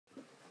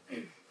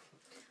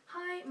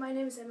Hi, my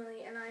name is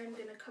Emily and I am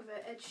going to cover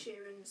Ed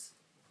Sheeran's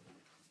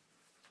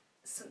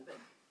Sunburn.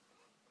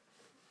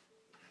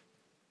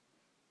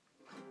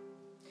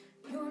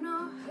 You're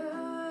not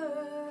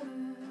her,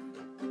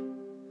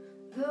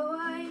 though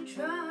I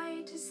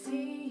try to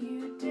see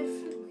you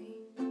differently.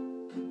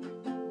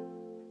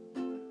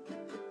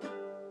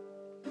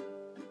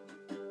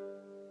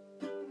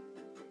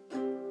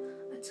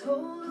 I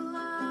told a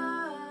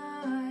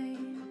lie.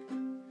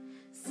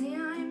 See,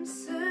 I'm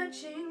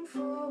searching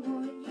for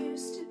what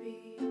used to be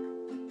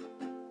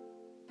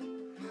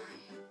my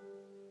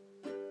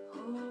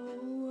whole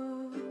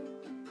world.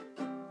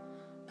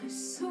 I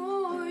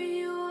saw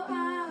your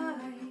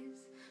eyes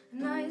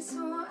and I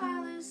saw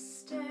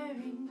Alice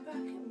staring back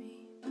at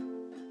me.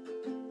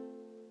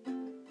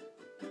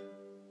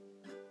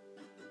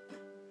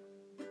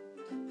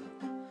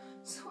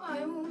 So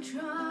I will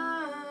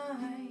try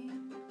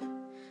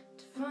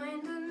to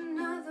find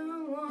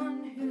another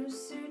one who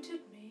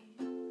suited me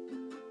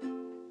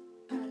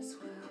as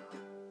well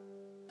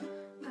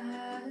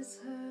as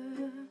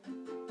her.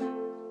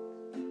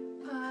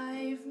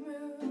 I've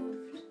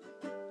moved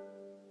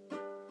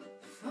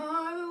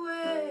far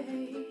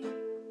away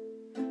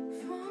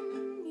from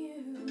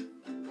you,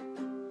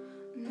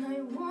 and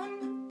I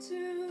want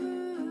to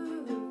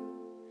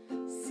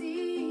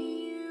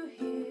see you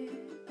here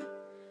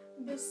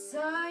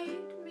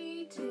beside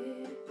me,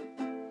 dear,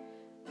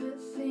 but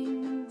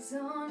things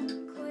aren't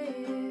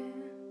clear.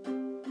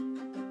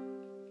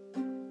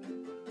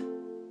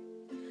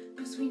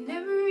 'Cause we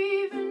never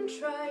even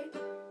tried,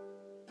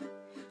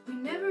 we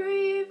never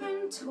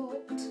even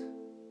talked,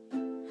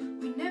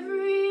 we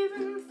never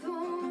even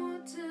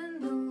thought in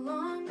the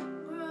long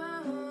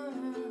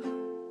run.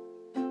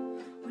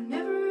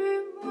 Whenever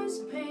it was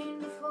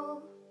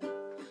painful,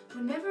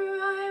 whenever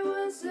I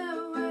was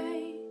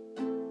away,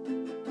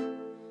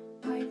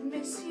 I'd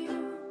miss you,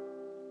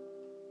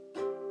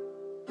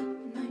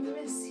 and I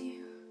miss you.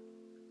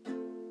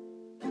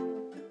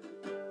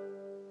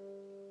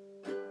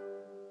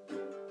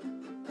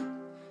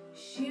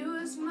 She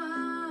was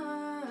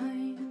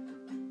mine,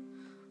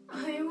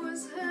 I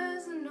was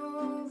hers, and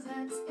all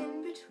that's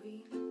in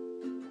between.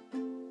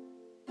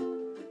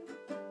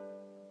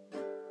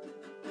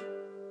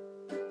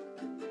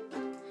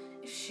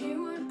 If she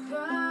would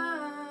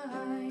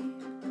cry,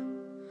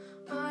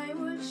 I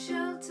would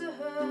shelter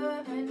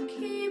her and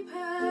keep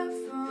her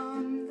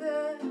from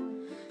the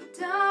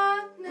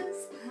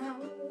darkness that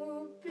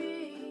will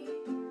be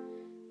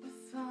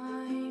if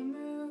I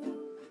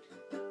moved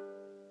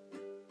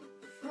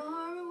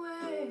far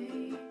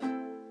away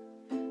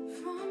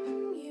from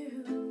you.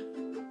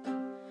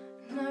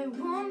 And I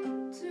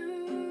want to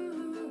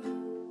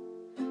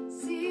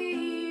see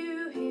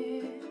you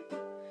here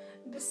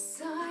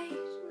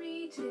beside me,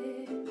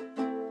 dear,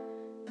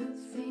 but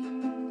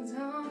things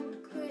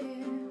aren't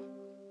clear.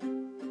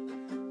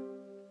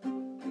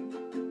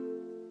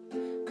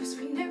 'Cause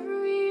we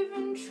never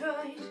even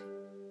tried,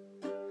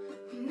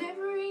 we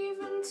never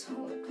even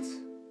talked,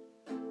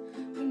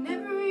 we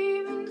never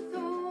even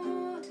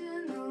thought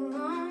in the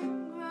long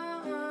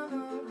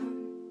run.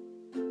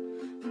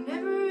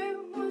 Whenever it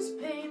was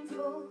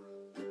painful,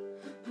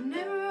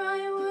 whenever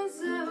I was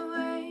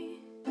away,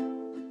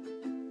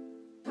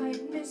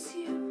 I'd miss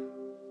you,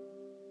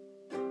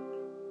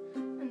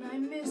 and I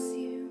miss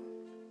you.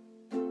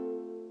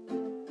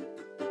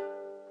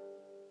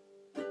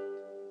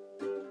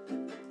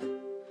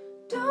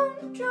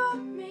 Don't drop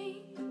me,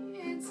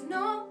 it's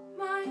not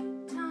my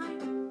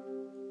time.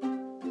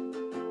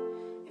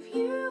 If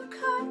you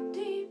cut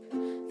deep,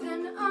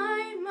 then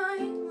I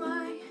might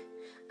lie,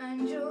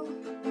 and you'll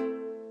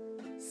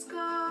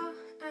scar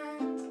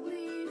and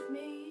leave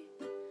me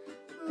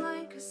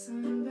like a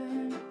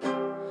sunburn.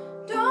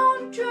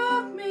 Don't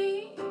drop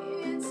me,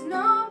 it's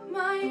not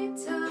my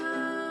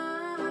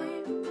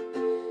time.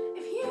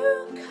 If you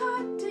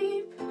cut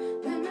deep,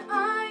 then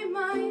I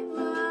might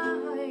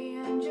lie,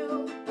 and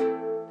you'll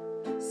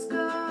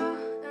scar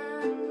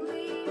and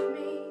leave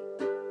me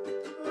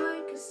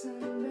like a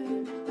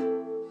sunburn.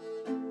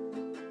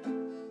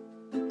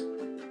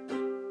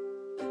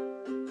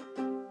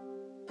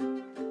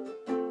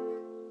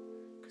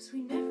 'Cause we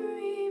never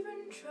even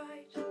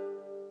tried,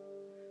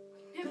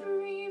 we never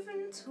even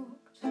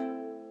talked,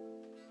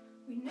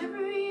 we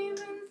never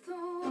even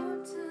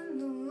thought in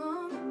the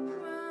long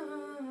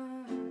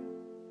run.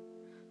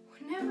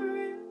 Whenever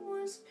it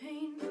was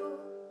painful,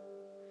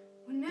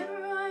 whenever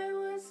I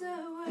was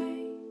away,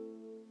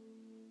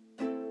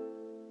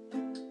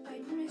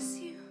 I'd miss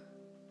you,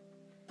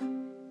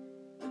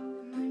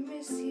 and I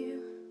miss you.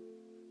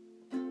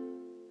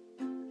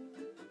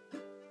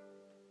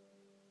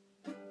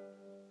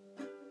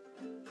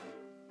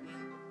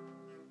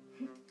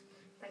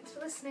 Thanks for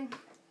listening.